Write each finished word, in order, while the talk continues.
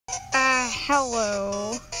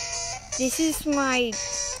Hello. This is my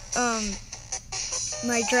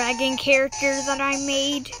my dragon character that I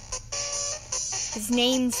made. His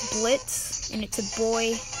name's Blitz, and it's a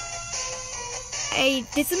boy.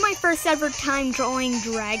 This is my first ever time drawing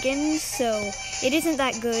dragons, so it isn't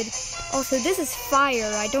that good. Also, this is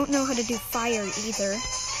fire. I don't know how to do fire either.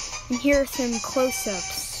 And here are some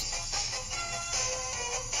close-ups.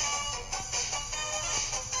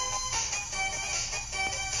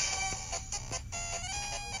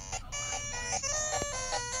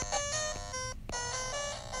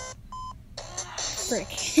 Frick.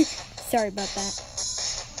 Sorry about that.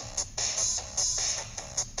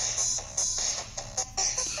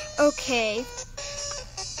 Okay.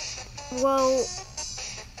 Well,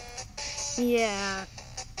 yeah.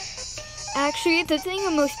 Actually, the thing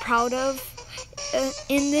I'm most proud of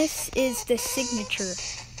in this is the signature.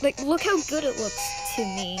 Like, look how good it looks to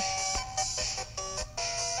me.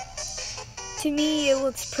 To me, it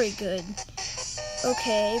looks pretty good.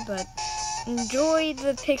 Okay, but enjoy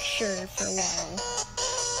the picture for a while.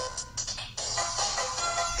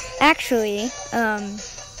 Actually,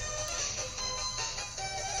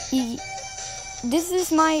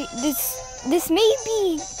 this may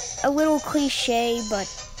be a little cliche, but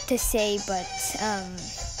this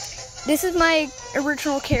is my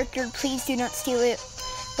original character. Please do not steal it.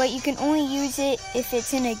 But you can only use it if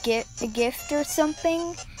it's in a gift or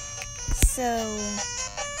something. So,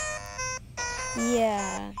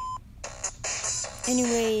 yeah.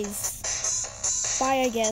 Anyways, bye, I guess.